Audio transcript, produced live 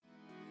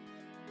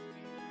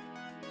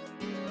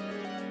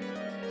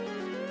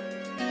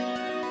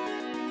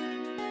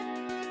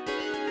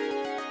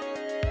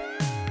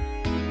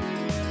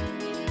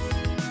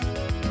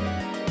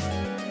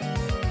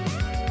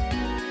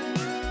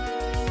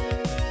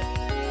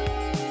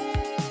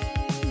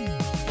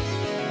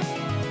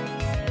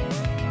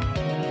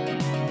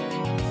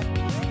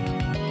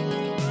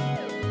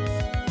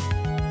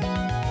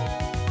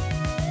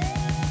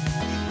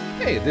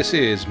Hey, this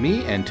is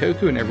me and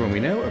Toku and Everyone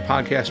We Know, a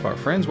podcast about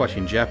friends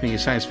watching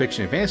Japanese science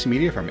fiction and fantasy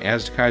media from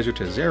Aztec Kaiser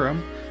to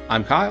Zerum.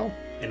 I'm Kyle.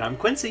 And I'm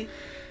Quincy.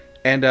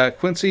 And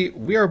Quincy,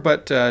 we are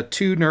but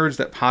two nerds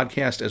that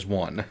podcast as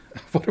one.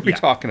 What are we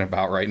talking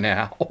about right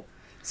now?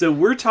 So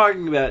we're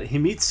talking about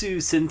Himitsu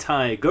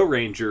Sentai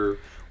Goranger,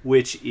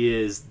 which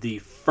is the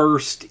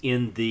first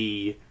in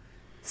the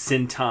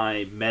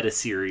Sentai meta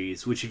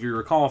series, which if you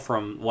recall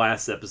from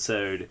last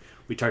episode,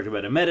 we talked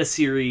about a meta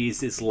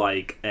series is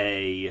like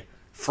a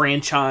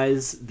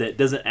franchise that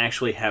doesn't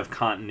actually have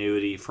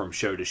continuity from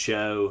show to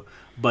show,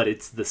 but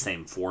it's the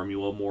same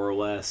formula more or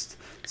less.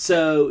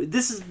 So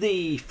this is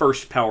the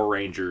first Power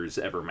Rangers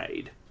ever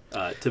made,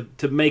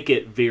 to make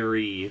it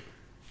very,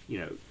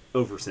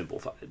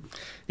 oversimplified.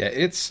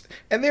 Yeah,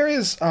 and there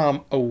is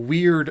a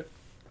weird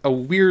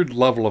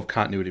level of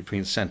continuity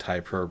between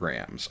Sentai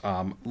programs.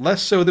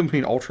 Less so than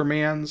between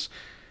Ultramans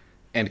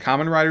and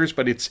Kamen Riders,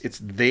 but it's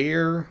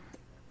there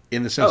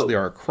in the sense there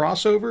are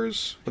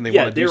crossovers when they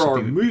want to do something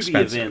there are movie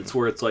expensive. events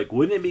where it's like,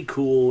 wouldn't it be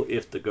cool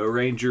if the Go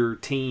Ranger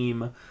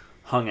team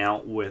hung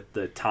out with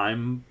the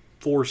Time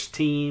Force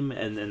team,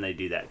 and then they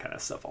do that kind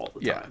of stuff all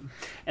the time.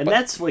 And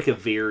that's like a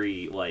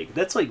very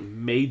that's like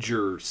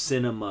major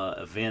cinema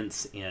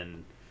events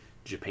in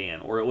Japan,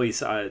 or at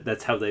least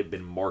that's how they've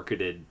been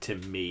marketed to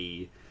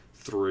me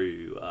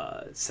through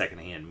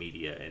secondhand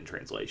media and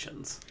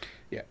translations.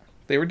 Yeah,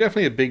 they were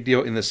definitely a big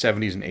deal in the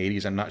 70s and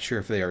 80s. I'm not sure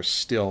if they are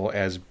still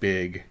as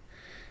big.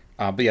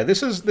 But yeah,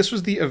 this was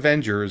the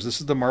Avengers.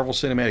 This is the Marvel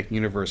Cinematic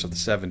Universe of the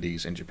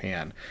 70s in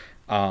Japan.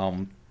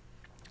 And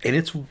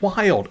it's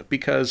wild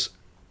because,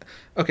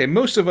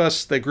 most of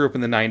us that grew up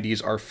in the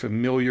 90s are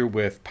familiar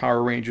with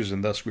Power Rangers,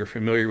 and thus we're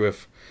familiar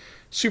with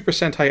Super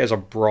Sentai as a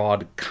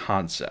broad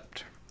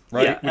concept.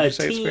 Right? Yeah, a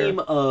team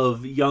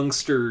of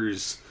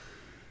youngsters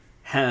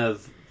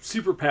have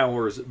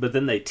superpowers, but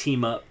then they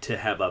team up to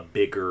have a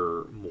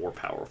bigger, more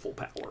powerful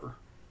power.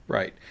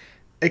 Right.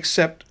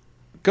 Except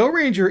Go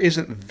Ranger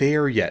isn't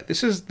there yet.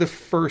 This is the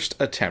first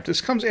attempt. This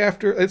comes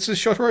after... This is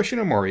Shotaro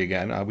Shinomori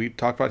again. We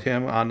talked about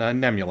him on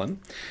Nemulan.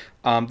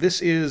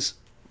 This is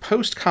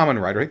post Kamen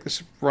Rider. I think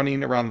this is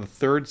running around the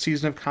third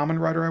season of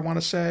Kamen Rider, I want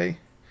to say.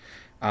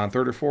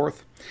 Third or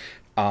fourth.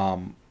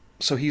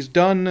 So he's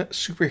done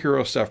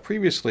superhero stuff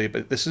previously,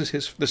 but this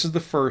is the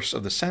first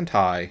of the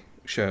Sentai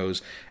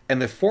shows,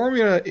 and the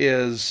formula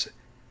is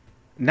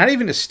not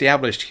even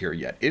established here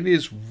yet. It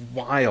is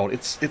wild.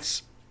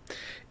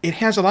 It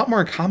has a lot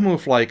more in common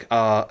with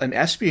an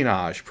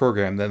espionage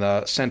program than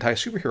a Sentai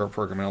superhero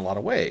program in a lot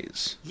of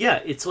ways.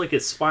 Yeah, it's like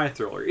a spy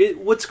thriller.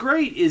 What's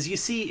great is you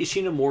see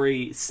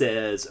Ishinomori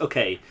says,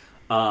 okay,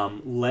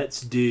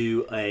 let's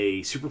do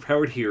a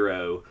superpowered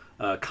hero,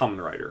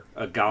 Kamen Rider,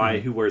 a guy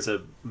who wears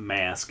a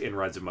mask and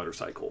rides a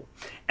motorcycle.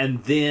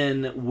 And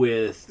then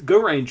with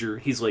Go Ranger,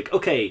 he's like,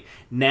 okay,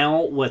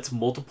 now let's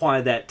multiply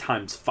that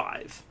times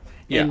 5.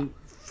 Yeah. And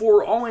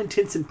for all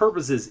intents and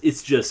purposes,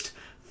 it's just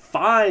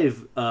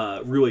 5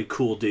 really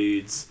cool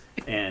dudes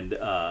and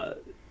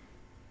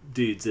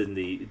dudes in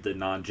the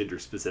non-gender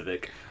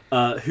specific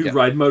who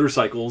ride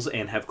motorcycles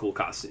and have cool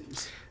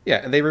costumes. Yeah,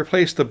 and they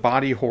replaced the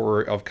body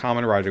horror of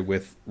Kamen Rider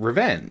with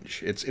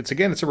revenge. It's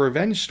a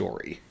revenge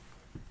story.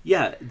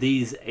 Yeah,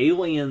 these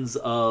aliens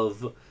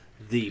of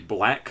the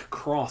Black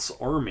Cross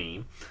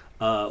Army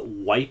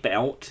wipe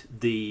out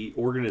the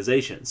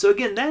organization. So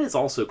again, that is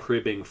also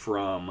cribbing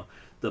from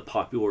the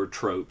popular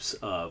tropes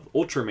of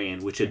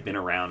Ultraman, which had been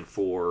around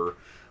for,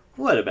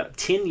 about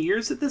 10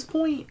 years at this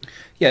point?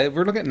 Yeah,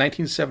 we're looking at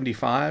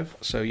 1975,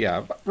 so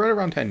yeah, right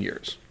around 10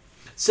 years.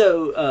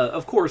 So,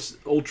 of course,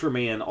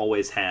 Ultraman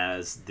always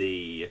has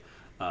the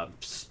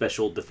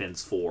Special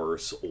Defense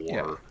Force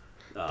or...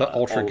 the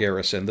Ultra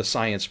Garrison, the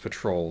Science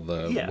Patrol,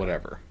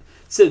 whatever.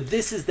 So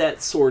this is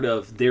that sort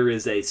of, there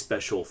is a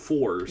special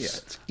force. Yeah,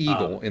 it's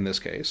evil in this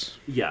case.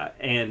 Yeah,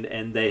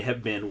 and they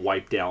have been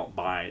wiped out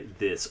by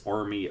this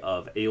army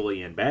of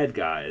alien bad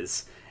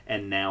guys,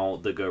 and now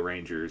the Go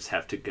Rangers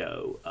have to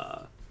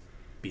go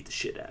beat the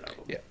shit out of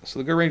them. Yeah, so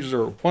the Go Rangers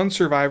are one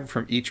survivor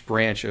from each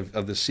branch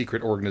of the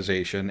secret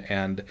organization,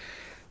 and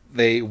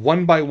they,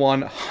 one by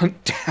one,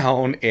 hunt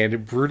down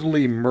and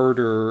brutally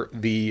murder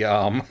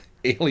the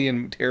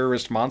alien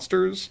terrorist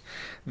monsters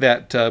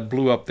that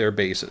blew up their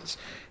bases.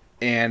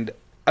 And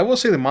I will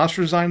say the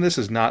monster design in this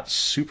is not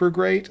super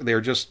great.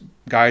 They're just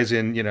guys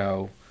in,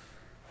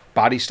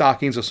 body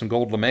stockings with some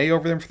gold lame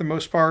over them for the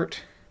most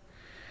part.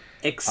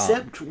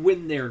 Except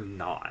when they're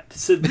not.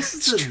 So this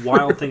is the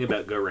wild thing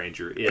about Go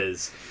Ranger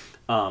is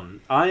I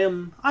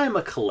am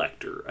a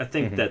collector. I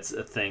think that's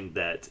a thing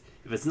that,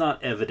 if it's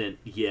not evident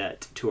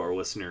yet to our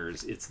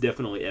listeners, it's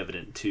definitely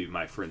evident to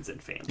my friends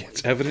and family.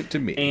 It's evident to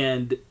me.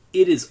 And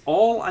it is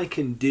all I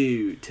can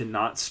do to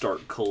not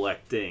start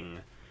collecting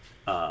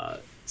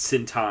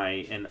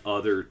Sentai and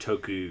other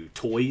Toku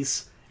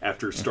toys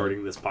after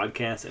starting this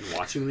podcast and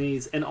watching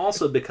these. And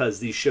also because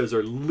these shows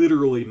are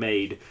literally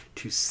made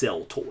to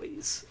sell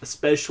toys.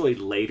 Especially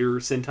later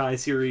Sentai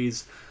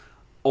series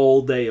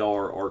all they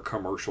are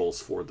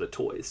commercials for the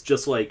toys.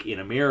 Just like in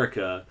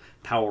America,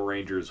 Power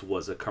Rangers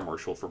was a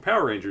commercial for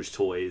Power Rangers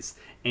toys,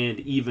 and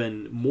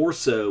even more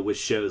so with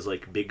shows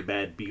like Big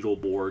Bad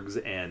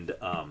Beetleborgs and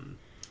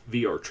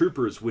VR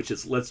Troopers, which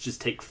is, let's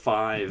just take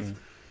 5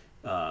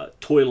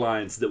 toy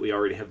lines that we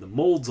already have the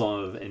molds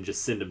of and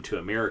just send them to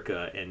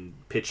America and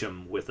pitch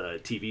them with a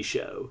TV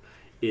show.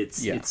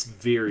 It's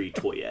very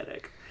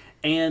toyetic.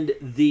 And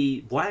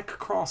the Black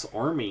Cross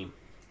Army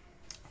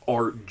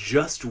are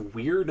just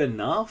weird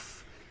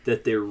enough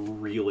that they're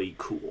really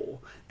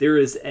cool. There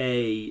is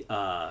a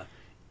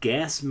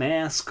gas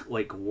mask,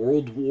 like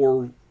World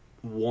War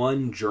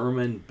I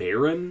German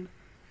Baron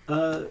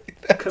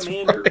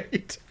commander.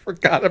 Right.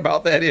 Forgot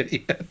about that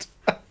idiot.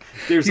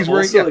 There's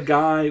also a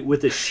guy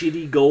with a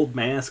shitty gold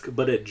mask,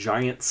 but a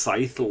giant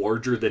scythe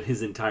larger than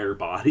his entire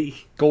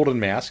body. Golden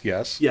mask,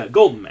 yes. Yeah,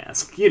 golden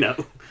mask, you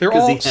know. They're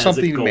all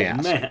something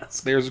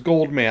mask. There's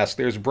gold mask.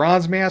 There's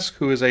bronze mask,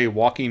 who is a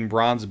walking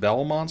bronze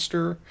bell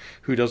monster,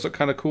 who does look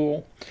kind of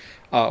cool.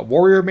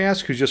 Warrior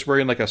mask, who's just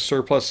wearing like a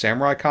surplus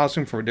samurai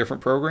costume from a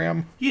different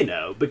program. You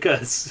know,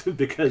 because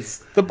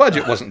the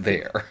budget wasn't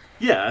there.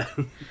 Yeah.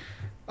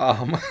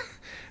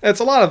 It's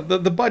a lot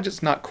of the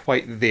budget's not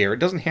quite there. It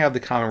doesn't have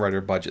the Kamen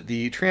Rider budget.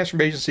 The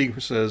transformation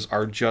sequences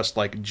are just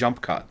like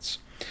jump cuts.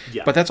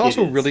 Yeah, but that's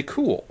also really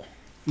cool.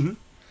 Mm-hmm.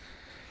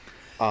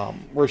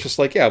 Where it's just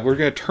like, yeah, we're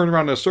going to turn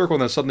around in a circle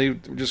and then suddenly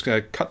we're just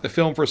going to cut the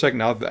film for a second.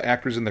 Now the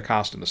actor's in the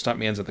costume, the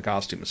stuntman's in the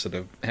costume instead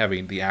of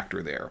having the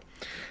actor there.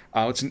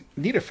 It's a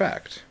neat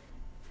effect.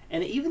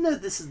 And even though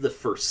this is the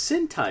first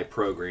Sentai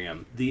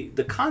program,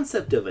 the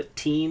concept of a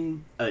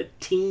team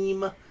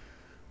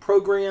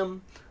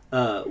program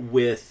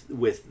with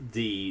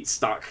the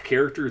stock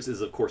characters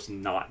is of course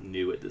not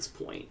new at this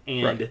point.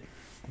 And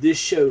this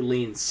show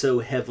leans so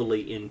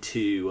heavily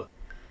into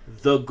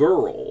the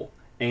girl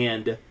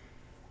and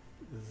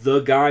the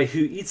guy who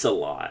eats a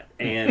lot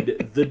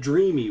and the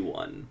dreamy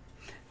one.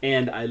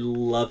 And I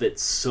love it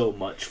so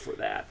much for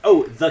that.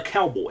 Oh, the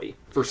cowboy,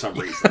 for some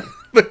reason.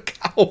 The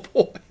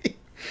cowboy.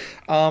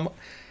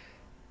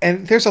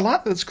 And there's a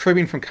lot that's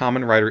cribbing from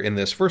Kamen Rider in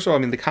this. First of all,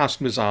 I mean, the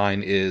costume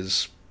design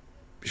is...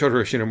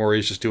 Shotaro Shinomori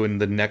is just doing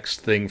the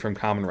next thing from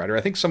Kamen Rider.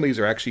 I think some of these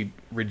are actually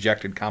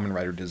rejected Kamen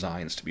Rider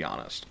designs, to be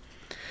honest.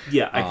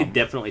 Yeah, I could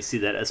definitely see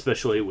that,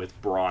 especially with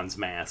Bronze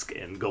Mask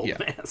and Gold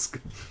Mask.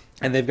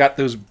 And they've got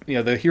those, you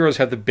know, the heroes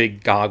have the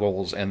big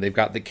goggles, and they've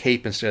got the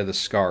cape instead of the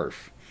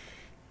scarf.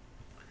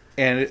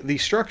 And the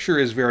structure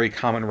is very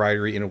Kamen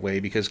Rider-y in a way,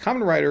 because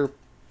Kamen Rider,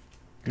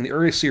 in the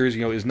early series,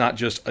 you know, is not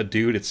just a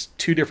dude, it's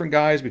 2 different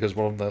guys, because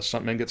one of the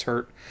stuntmen gets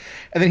hurt.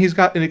 And then he's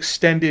got an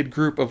extended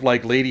group of,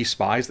 like, lady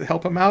spies that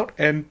help him out,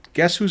 and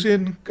guess who's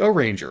in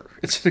Goranger?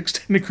 It's an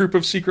extended group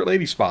of secret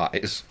lady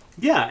spies.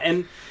 Yeah,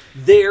 and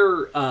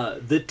they're,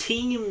 the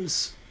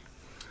teams...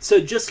 So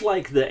just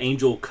like the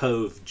Angel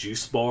Cove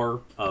juice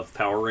bar of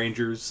Power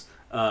Rangers,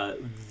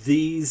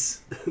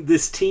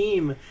 this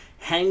team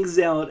hangs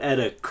out at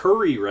a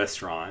curry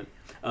restaurant.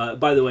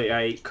 By the way,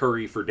 I ate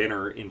curry for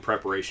dinner in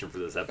preparation for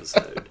this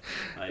episode.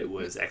 It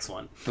was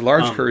excellent. The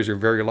large curries are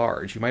very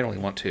large. You might only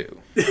want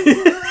 2.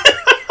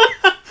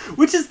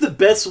 Which is the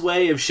best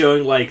way of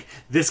showing, like,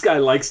 this guy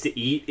likes to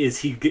eat, is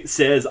he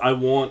says, I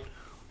want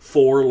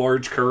 4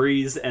 large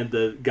curries, and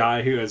the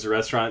guy who owns the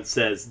restaurant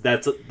says,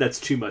 that's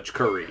too much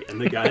curry. And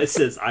the guy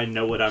says, I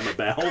know what I'm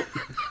about.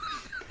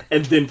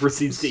 And then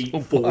proceeds to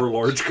eat 4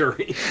 large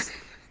curries.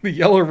 The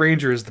Yellow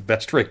Ranger is the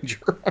best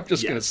Ranger. I'm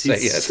just going to say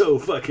it. He's so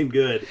fucking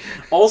good.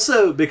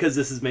 Also, because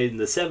this is made in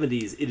the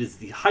 70s, it is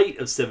the height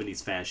of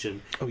 70s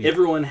fashion. Oh, yeah.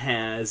 Everyone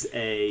has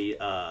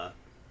a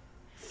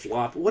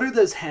flop. What are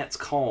those hats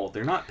called?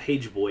 They're not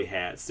page boy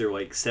hats. They're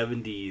like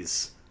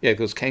 70s. Yeah,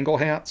 those Kangol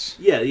hats.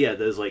 Yeah,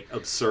 those like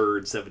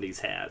absurd 70s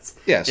hats.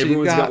 Yeah, so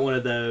everyone's got one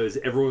of those.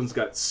 Everyone's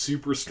got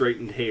super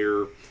straightened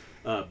hair.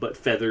 But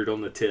feathered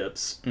on the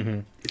tips. Mm-hmm.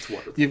 It's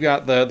wonderful. You've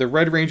got the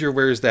Red Ranger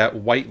wears that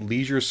white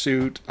leisure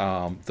suit.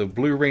 The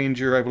Blue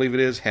Ranger, I believe it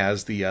is,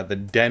 has the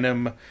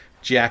denim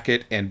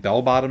jacket and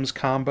bell bottoms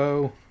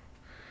combo.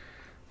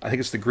 I think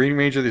it's the Green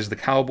Ranger. There's the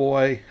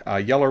cowboy.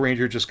 Yellow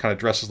Ranger just kind of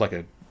dresses like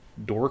a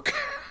dork.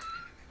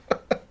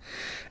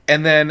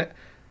 And then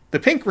the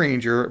Pink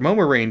Ranger,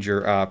 Momo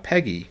Ranger,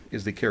 Peggy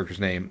is the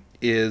character's name,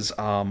 is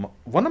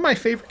one of my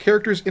favorite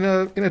characters in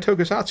a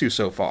tokusatsu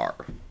so far.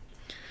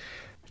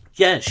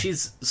 Yeah,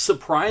 she's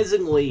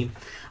surprisingly...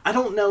 I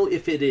don't know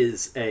if it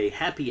is a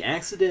happy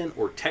accident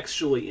or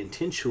textually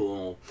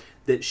intentional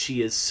that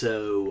she is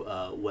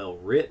so well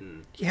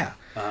written. Yeah.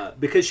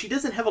 Because she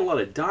doesn't have a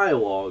lot of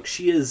dialogue.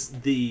 She's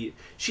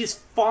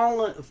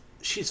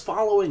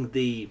following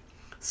the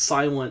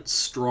silent,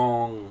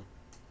 strong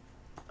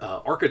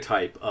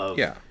archetype of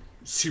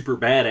super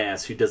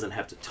badass who doesn't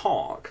have to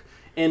talk.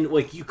 And,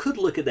 like, you could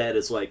look at that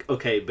as, like,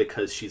 okay,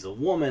 because she's a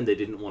woman, they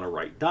didn't want to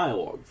write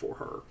dialogue for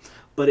her.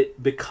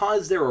 But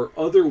because there are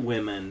other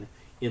women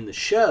in the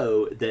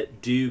show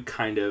that do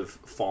kind of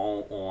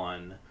fall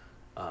on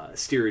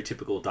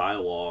stereotypical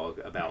dialogue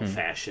about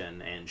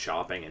fashion and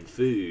shopping and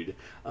food,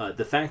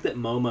 the fact that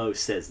Momo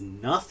says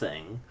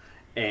nothing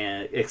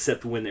and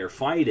except when they're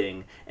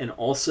fighting, and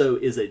also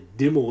is a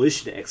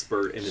demolition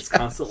expert and is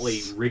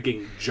constantly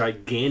rigging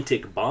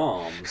gigantic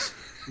bombs.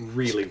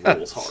 Really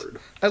rules hard.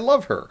 I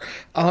love her.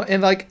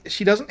 And, like,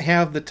 she doesn't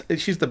have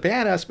she's the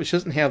badass, but she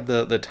doesn't have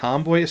the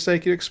tomboy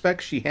aesthetic you'd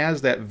expect. She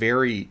has that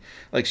very,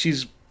 like,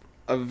 she's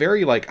a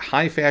very, like,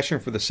 high fashion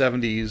for the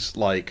 70s,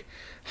 like,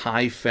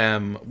 high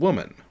femme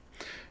woman.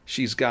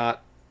 She's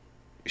got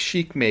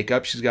chic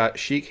makeup, she's got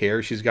chic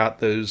hair, she's got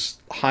those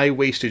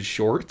high-waisted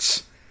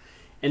shorts.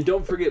 And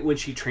don't forget, when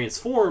she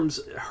transforms,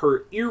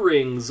 her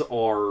earrings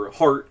are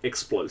heart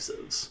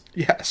explosives.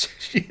 Yes,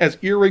 she has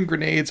earring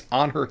grenades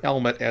on her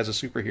helmet as a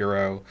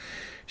superhero.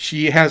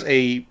 She has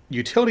a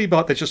utility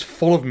belt that's just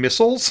full of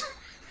missiles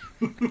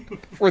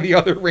for the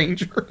other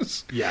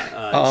Rangers.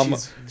 Yeah,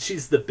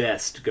 she's the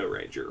best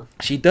Goranger.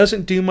 She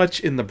doesn't do much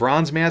in the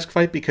Bronze Mask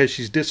fight because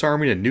she's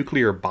disarming a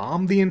nuclear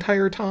bomb the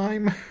entire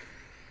time.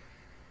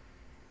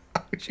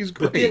 She's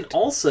great. But then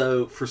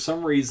also, for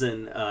some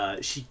reason,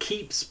 she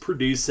keeps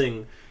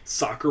producing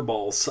soccer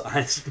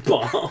ball-sized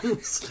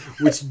bombs,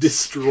 which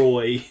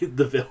destroy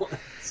the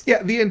villains.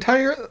 Yeah,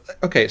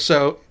 Okay,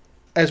 so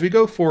as we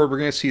go forward, we're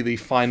going to see the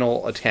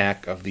final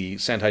attack of the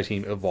Sentai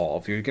team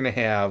evolve. You're going to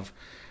have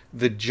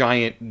the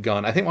giant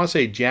gun. I want to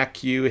say Jack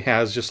Q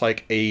has just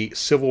like a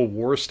Civil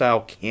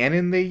War-style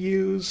cannon they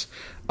use.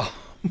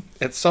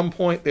 At some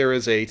point, there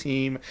is a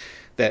team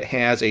that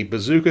has a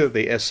bazooka that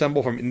they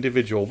assemble from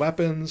individual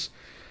weapons.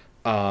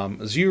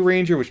 Zyu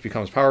Ranger, which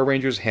becomes Power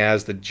Rangers,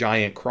 has the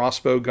giant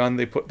crossbow gun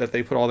they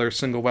put all their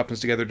single weapons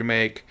together to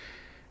make.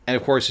 And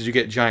of course, as you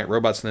get giant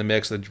robots in the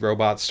mix, the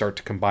robots start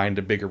to combine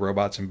to bigger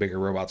robots and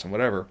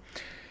whatever.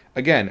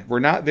 Again, we're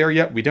not there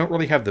yet. We don't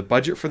really have the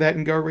budget for that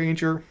in Go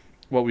Ranger.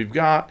 What we've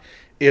got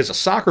is a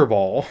soccer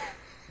ball,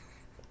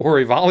 or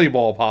a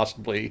volleyball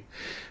possibly,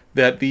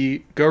 that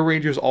the Go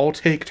Rangers all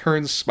take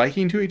turns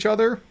spiking to each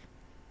other.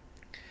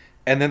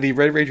 And then the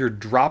Red Ranger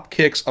drop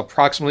kicks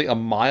approximately a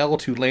mile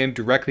to land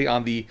directly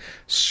on the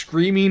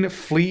screaming,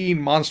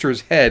 fleeing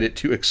monster's head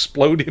to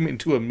explode him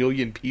into a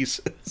million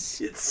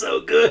pieces. It's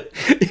so good.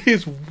 It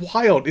is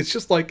wild. It's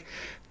just like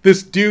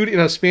this dude in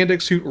a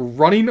spandex suit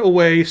running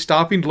away,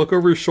 stopping to look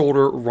over his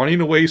shoulder, running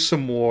away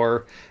some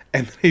more,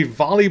 and then a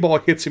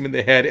volleyball hits him in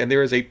the head, and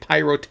there is a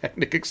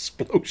pyrotechnic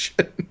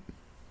explosion.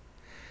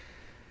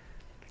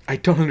 I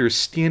don't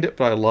understand it,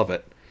 but I love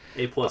it.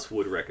 A+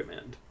 would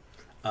recommend.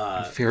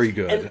 Very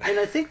good. And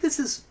I think this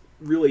is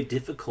really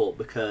difficult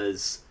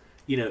because,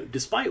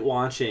 despite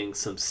watching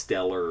some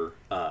stellar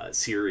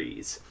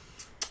series,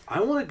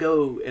 I want to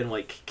go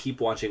and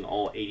keep watching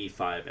all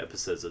 85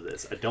 episodes of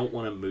this. I don't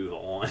want to move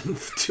on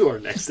to our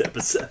next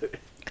episode.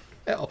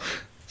 Hell,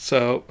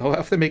 so I'll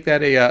have to make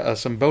that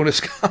some bonus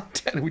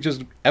content. We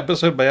just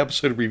episode by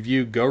episode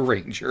review Go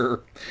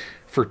Ranger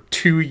for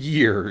 2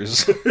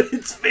 years.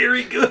 It's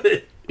very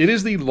good. It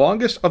is the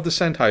longest of the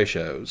Sentai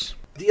shows.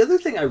 The other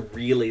thing I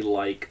really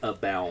like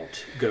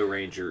about Go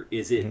Ranger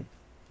is in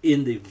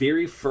the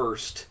very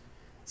first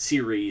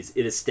series,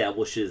 it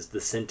establishes the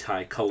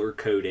Sentai color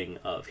coding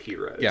of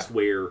heroes,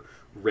 where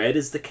red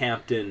is the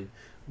captain,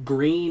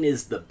 green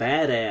is the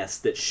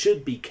badass that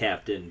should be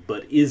captain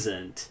but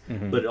isn't,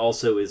 but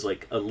also is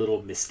a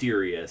little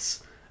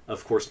mysterious.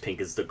 Of course,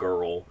 pink is the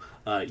girl.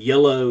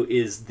 Yellow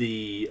is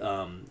the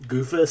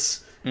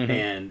goofus,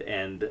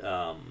 and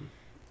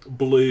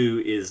blue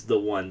is the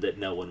one that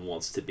no one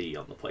wants to be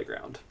on the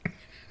playground.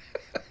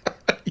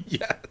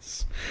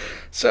 Yes.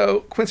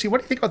 So, Quincy, what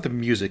do you think about the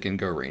music in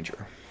Go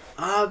Ranger?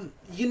 I'm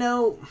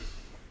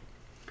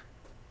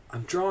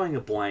drawing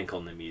a blank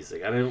on the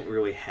music. I don't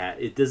really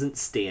it doesn't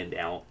stand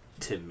out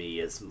to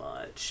me as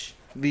much.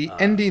 The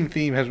ending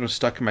theme has been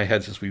stuck in my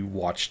head since we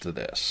watched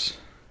this.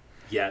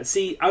 Yeah,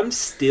 see, I'm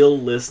still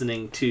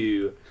listening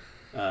to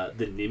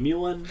the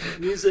Nimulan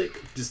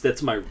music. Just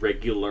that's my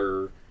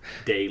regular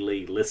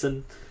daily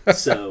listen.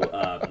 So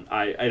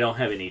I don't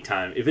have any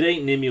time. If it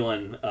ain't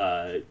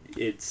Nimulan,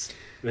 it's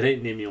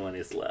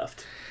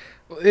left.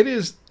 It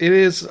is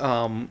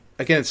again,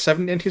 it's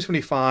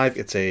 1975.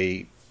 It's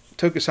a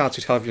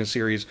tokusatsu television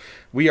series.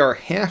 We are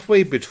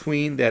halfway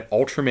between that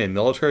Ultraman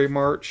military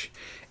march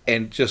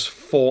and just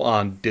full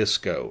on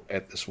disco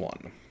at this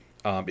one.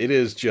 It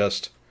is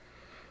just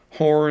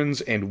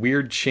horns and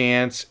weird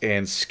chants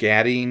and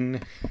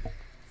scatting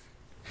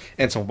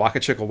and some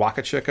waka chicka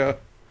waka chicka.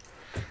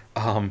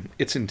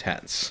 It's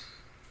intense.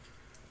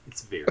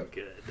 It's very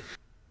good.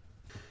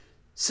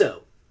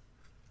 So,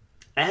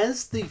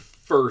 as the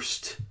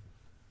first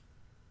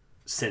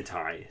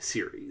Sentai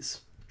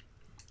series,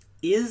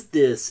 is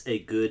this a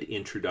good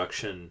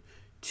introduction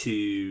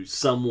to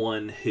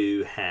someone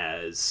who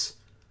has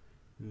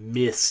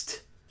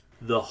missed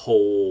the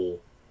whole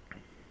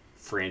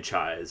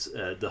franchise,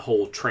 the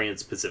whole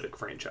Trans-Pacific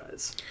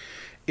franchise?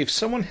 If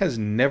someone has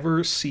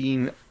never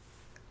seen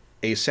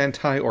a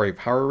Sentai or a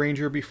Power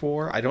Ranger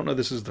before, I don't know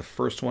this is the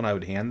first one I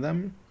would hand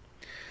them.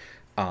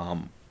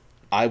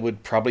 I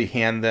would probably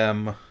hand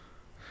them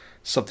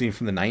something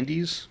from the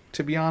 90s,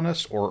 to be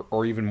honest,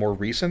 or even more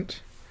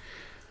recent.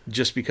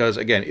 Just because,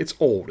 again, it's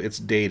old, it's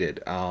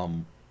dated.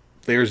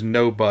 there's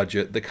no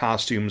budget. The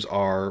costumes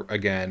are,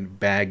 again,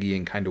 baggy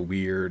and kind of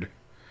weird.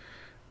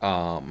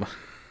 I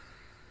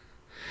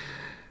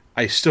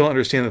still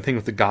understand the thing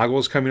with the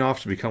goggles coming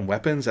off to become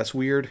weapons. That's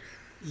weird.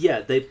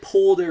 Yeah, they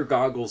pull their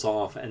goggles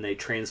off and they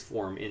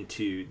transform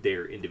into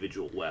their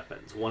individual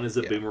weapons. One is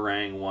a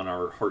boomerang, one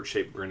are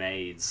heart-shaped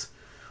grenades,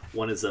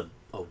 one is a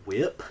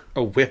whip.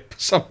 A whip,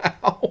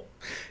 somehow.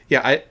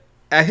 Yeah,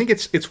 I think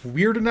it's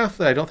weird enough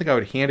that I don't think I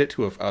would hand it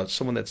to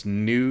someone that's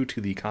new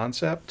to the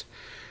concept.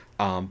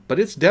 But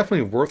it's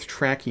definitely worth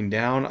tracking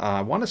down.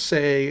 I want to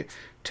say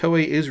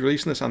Toei is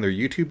releasing this on their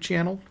YouTube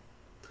channel.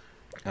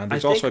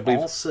 There's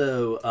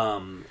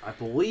I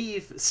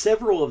believe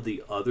several of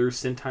the other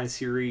Sentai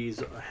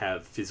series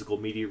have physical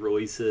media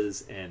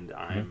releases, and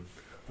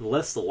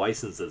unless the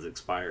license has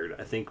expired,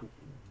 I think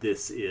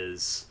this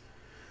is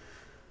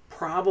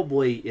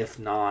probably, if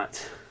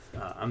not,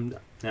 I'm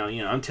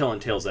telling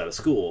tales out of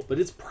school, but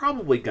it's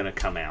probably going to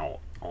come out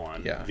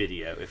on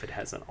video if it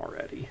hasn't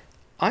already.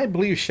 I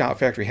believe Shout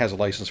Factory has a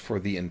license for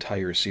the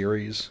entire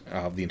series,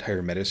 the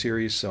entire meta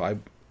series, so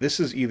this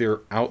is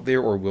either out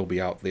there or will be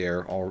out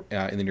there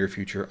in the near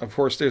future. Of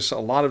course, there's a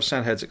lot of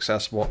Sentai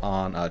accessible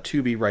on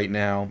Tubi right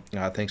now,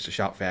 thanks to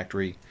Shout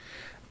Factory.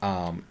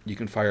 You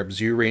can fire up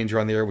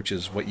Zyuranger on there, which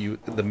is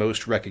the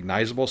most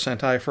recognizable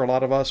Sentai for a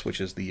lot of us, which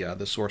is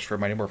the source for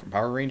Mighty Morphin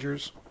Power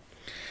Rangers.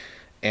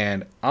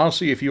 And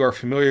honestly, if you are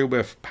familiar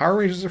with Power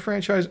Rangers as a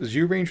franchise,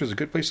 Zyuranger is a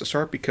good place to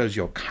start because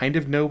you'll kind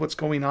of know what's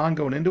going on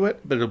going into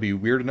it, but it'll be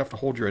weird enough to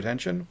hold your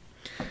attention.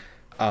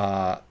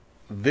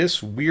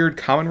 This weird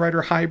Kamen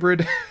Rider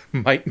hybrid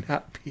might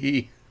not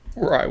be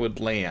where I would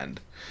land.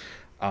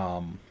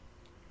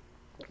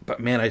 But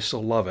man, I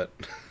still love it.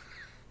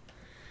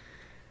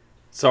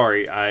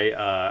 Sorry,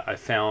 I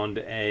found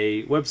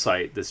a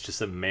website that's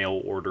just a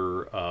mail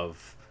order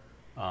of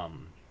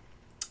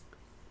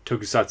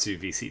Tokusatsu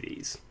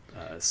VCDs.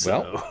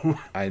 Well,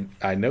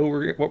 I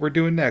know what we're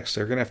doing next.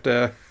 They're going to have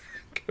to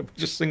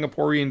just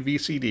Singaporean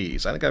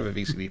VCDs. I think I have a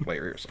VCD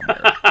player here somewhere.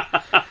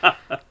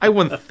 I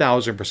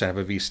 1000% have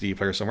a VCD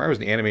player somewhere. I was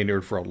an anime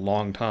nerd for a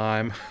long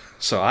time,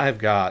 so I've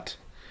got.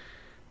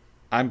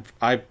 Only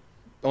thing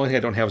I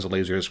don't have is a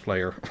Laserdisc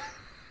player.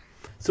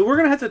 So we're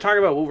gonna have to talk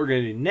about what we're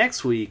gonna do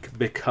next week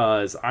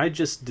because I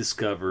just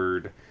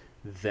discovered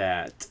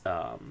that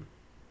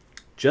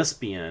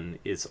Juspian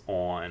is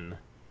on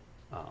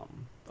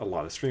a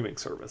lot of streaming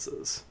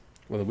services.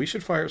 Well, we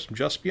should fire up some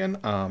Juspian.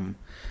 I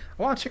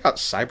want to check out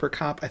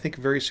Cybercop, I think,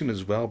 very soon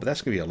as well, but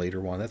that's going to be a later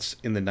one. That's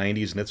in the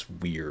 90s, and it's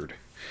weird.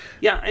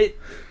 Yeah,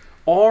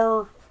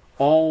 are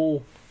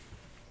all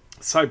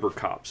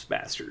Cybercops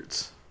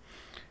bastards?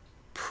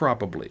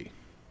 Probably.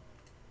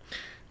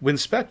 When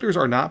Spectres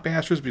are not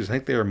bastards, because I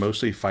think they are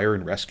mostly fire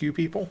and rescue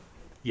people.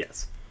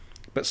 Yes.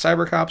 But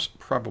Cybercops,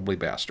 probably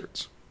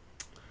bastards.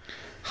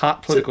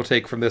 Hot political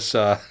take from this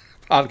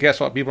podcast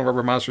about people in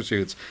rubber monster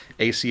suits.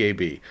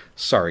 ACAB.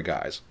 Sorry,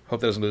 guys.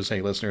 Hope that doesn't lose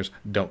any listeners.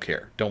 Don't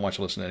care. Don't want you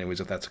to listen anyways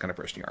if that's the kind of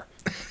person you are.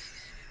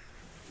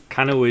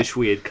 Kind of wish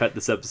we had cut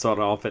this episode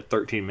off at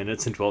 13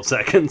 minutes and 12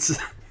 seconds.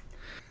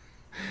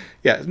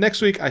 Yeah,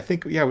 next week, I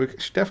think, we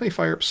should definitely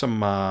fire up some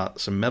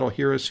Metal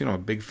Heroes. I'm a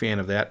big fan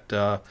of that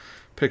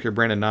particular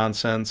brand of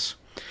nonsense.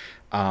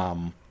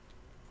 And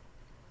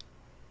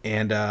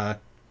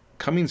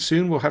coming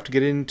soon, we'll have to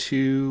get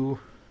into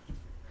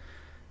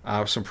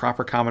some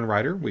proper Kamen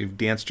Rider. We've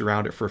danced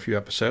around it for a few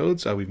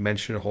episodes. We've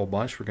mentioned a whole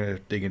bunch. We're going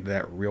to dig into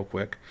that real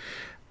quick.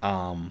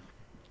 I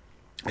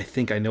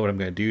think I know what I'm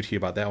going to do to you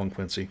about that one,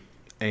 Quincy.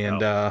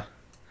 And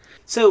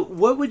so,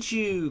 what would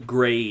you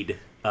grade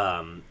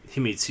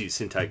Himitsu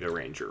Sentai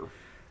Goranger?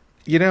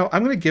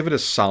 I'm going to give it a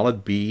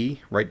solid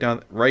B.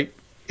 Right.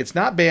 It's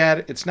not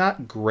bad. It's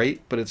not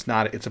great, but it's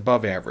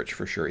above average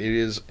for sure.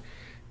 It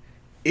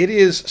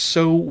is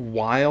so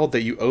wild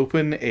that you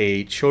open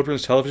a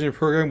children's television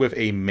program with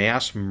a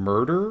mass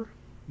murder.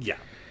 Yeah.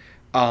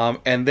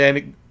 And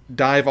then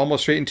dive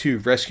almost straight into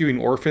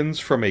rescuing orphans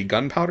from a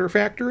gunpowder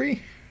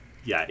factory.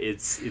 Yeah,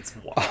 it's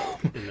wild.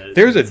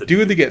 There's a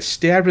dude that gets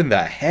stabbed in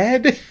the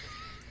head.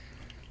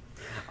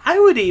 I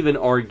would even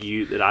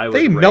argue that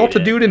they melt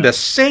a dude into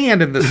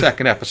sand in the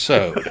second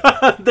episode.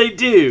 They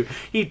do.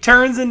 He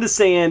turns into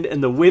sand,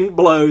 and the wind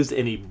blows,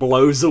 and he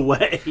blows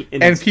away.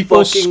 And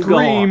people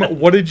scream, gone.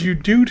 What did you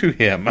do to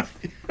him?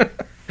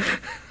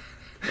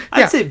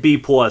 I'd say B+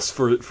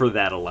 for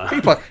that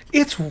alone.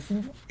 It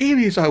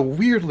is a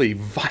weirdly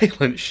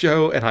violent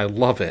show, and I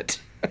love it.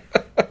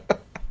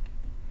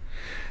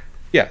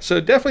 Yeah,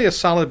 so definitely a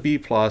solid B+.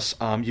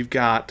 You've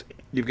got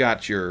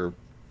your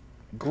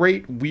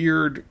great,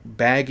 weird,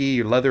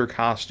 baggy leather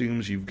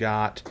costumes. You've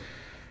got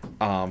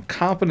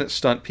competent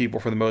stunt people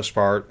for the most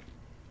part.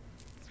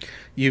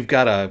 You've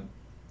got a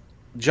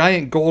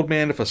giant gold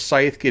man with a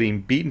scythe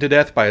getting beaten to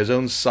death by his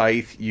own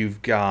scythe.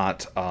 You've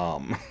got a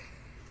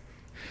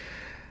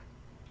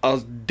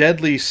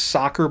deadly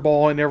soccer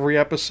ball in every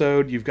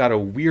episode. You've got a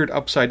weird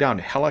upside-down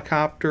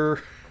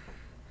helicopter.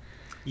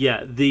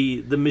 Yeah,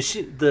 the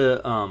machines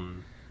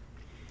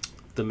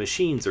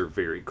are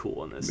very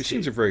cool in this.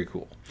 Machines are very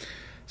cool.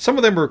 Some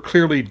of them are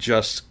clearly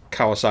just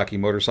Kawasaki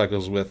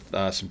motorcycles with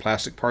some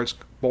plastic parts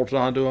bolted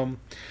onto them.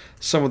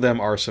 Some of them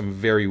are some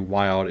very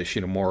wild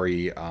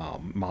Ishinomori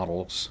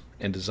models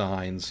and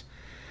designs.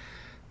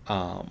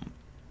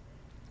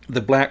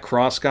 The Black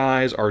Cross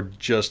guys are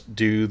just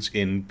dudes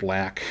in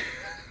black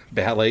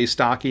ballet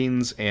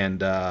stockings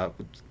and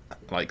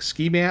like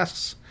ski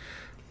masks.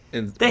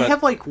 They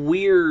have like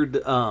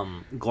weird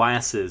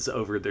glasses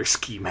over their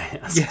ski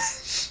masks.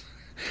 Yes.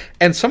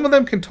 And some of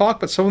them can talk,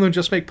 but some of them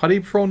just make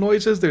putty patrol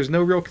noises. There's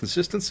no real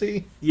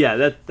consistency.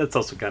 Yeah, that's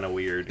also kind of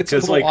weird. It's a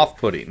little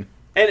off-putting.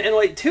 And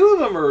like two of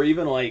them are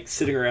even like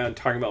sitting around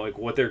talking about like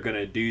what they're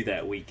gonna do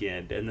that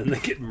weekend, and then they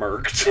get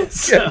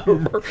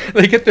murked.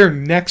 They get their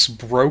necks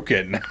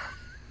broken.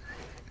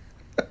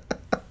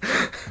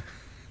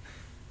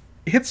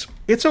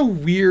 It's a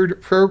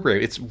weird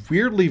program. It's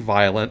weirdly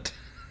violent.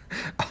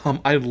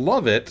 I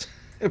love it,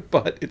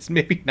 but it's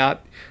maybe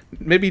not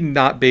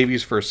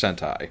baby's first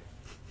Sentai.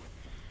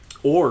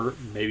 Or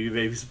maybe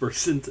baby's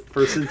first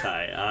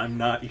Sentai. I'm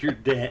not your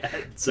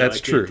dad. So That's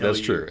true.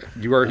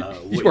 You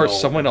are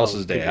someone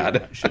else's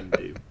dad.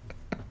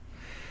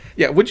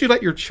 Yeah, would you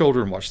let your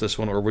children watch this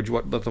one, or would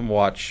you let them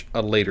watch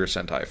a later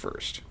Sentai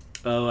first?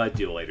 Oh, I'd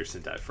do a later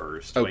Sentai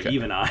first. Okay. Like,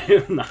 even I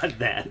am not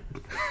that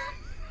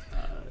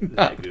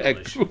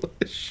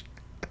ghoulish.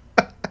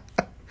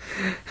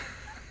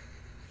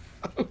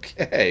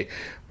 Okay.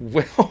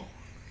 Well,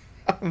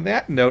 on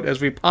that note, as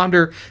we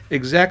ponder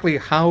exactly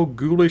how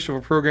ghoulish of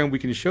a program we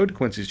can show to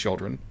Quincy's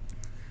children,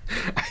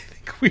 I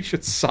think we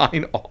should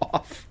sign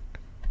off.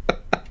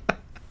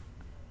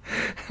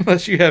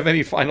 Unless you have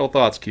any final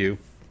thoughts, Q.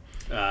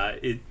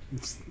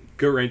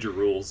 Goranger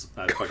rules.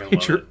 I fucking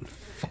love it.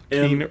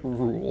 Fucking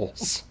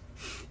rules.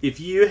 If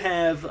you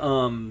have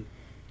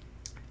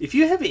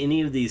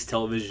any of these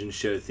television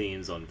show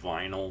themes on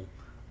vinyl,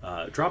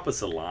 drop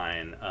us a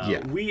line.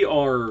 We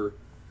are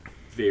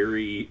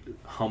very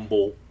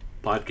humble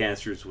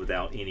podcasters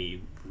without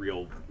any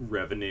real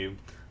revenue,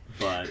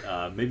 but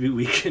maybe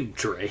we can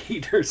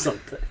trade or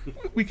something.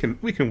 We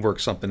can work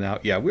something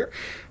out. Yeah,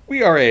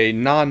 we are a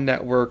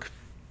non-network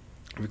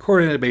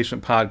recorded in a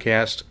basement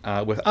podcast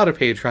without a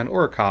Patreon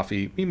or a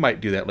coffee. We might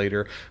do that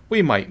later.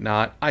 We might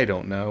not. I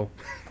don't know.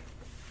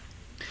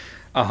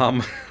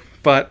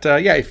 But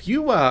yeah, if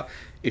you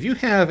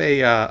have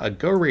a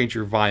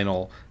Goranger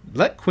vinyl,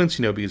 let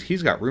Quincy know, because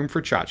he's got room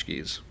for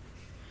tchotchkes.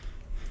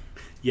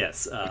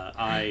 Yes,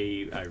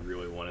 I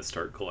really want to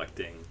start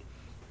collecting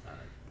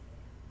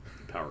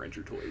Power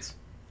Ranger toys.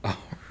 All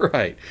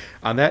right.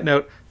 On that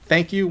note,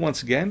 thank you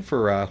once again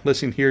for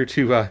listening here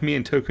to me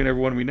and Toku and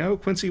everyone we know.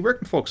 Quincy, where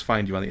can folks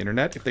find you on the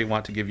internet if they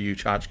want to give you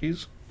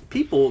tchotchkes?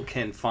 People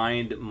can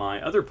find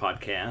my other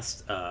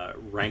podcast,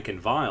 Rank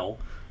and Vile,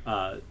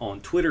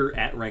 on Twitter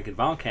at Rank and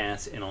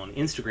Vilecast, and on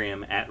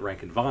Instagram at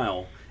Rank and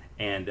Vile.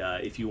 And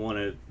if you want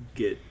to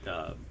get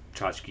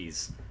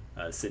tchotchkes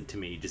sent to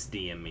me, just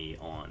DM me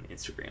on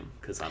Instagram,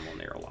 because I'm on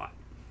there a lot.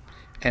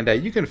 And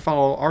you can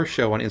follow our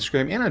show on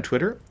Instagram and on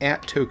Twitter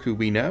at Toku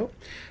We Know.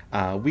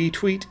 We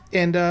tweet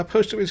and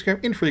post to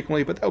Instagram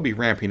infrequently, but that'll be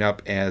ramping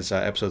up as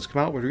episodes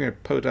come out. We're going to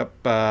put up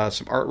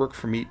some artwork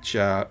from each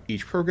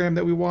program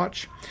that we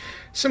watch,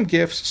 some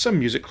GIFs, some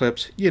music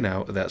clips,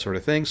 that sort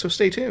of thing. So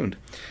stay tuned.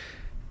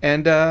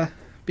 And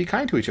be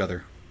kind to each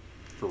other.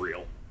 For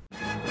real.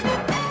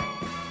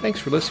 Thanks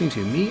for listening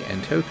to me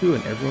and Toku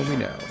and everyone we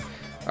know.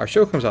 Our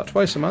show comes out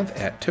twice a month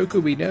at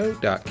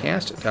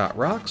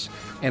tokubeknow.cast.rocks,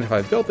 and if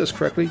I've built this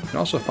correctly, you can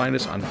also find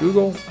us on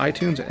Google,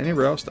 iTunes, and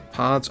anywhere else that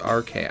pods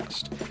are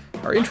cast.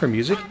 Our intro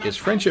music is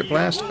Friendship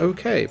Blast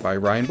OK by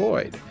Ryan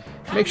Boyd.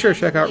 Make sure to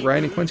check out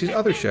Ryan and Quincy's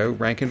other show,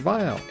 Rank and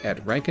Vile,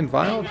 at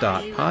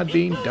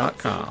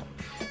rankandvile.podbean.com.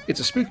 It's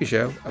a spooky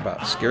show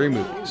about scary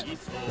movies,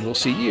 and we'll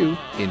see you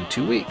in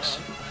 2 weeks.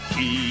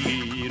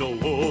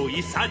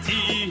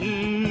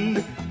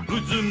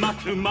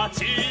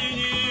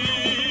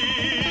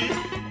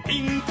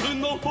 ピンク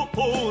の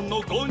頬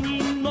の5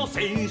人の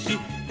戦士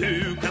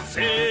風化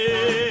せ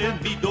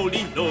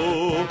緑の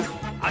明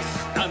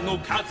日の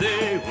風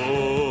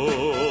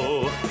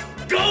を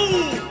GO! GO!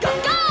 GO!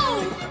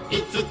 5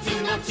つ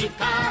の力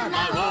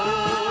を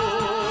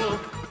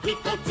一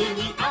つ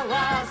に合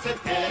わせて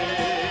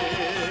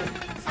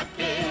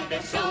叫べ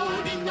勝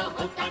利の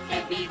雄た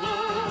けびを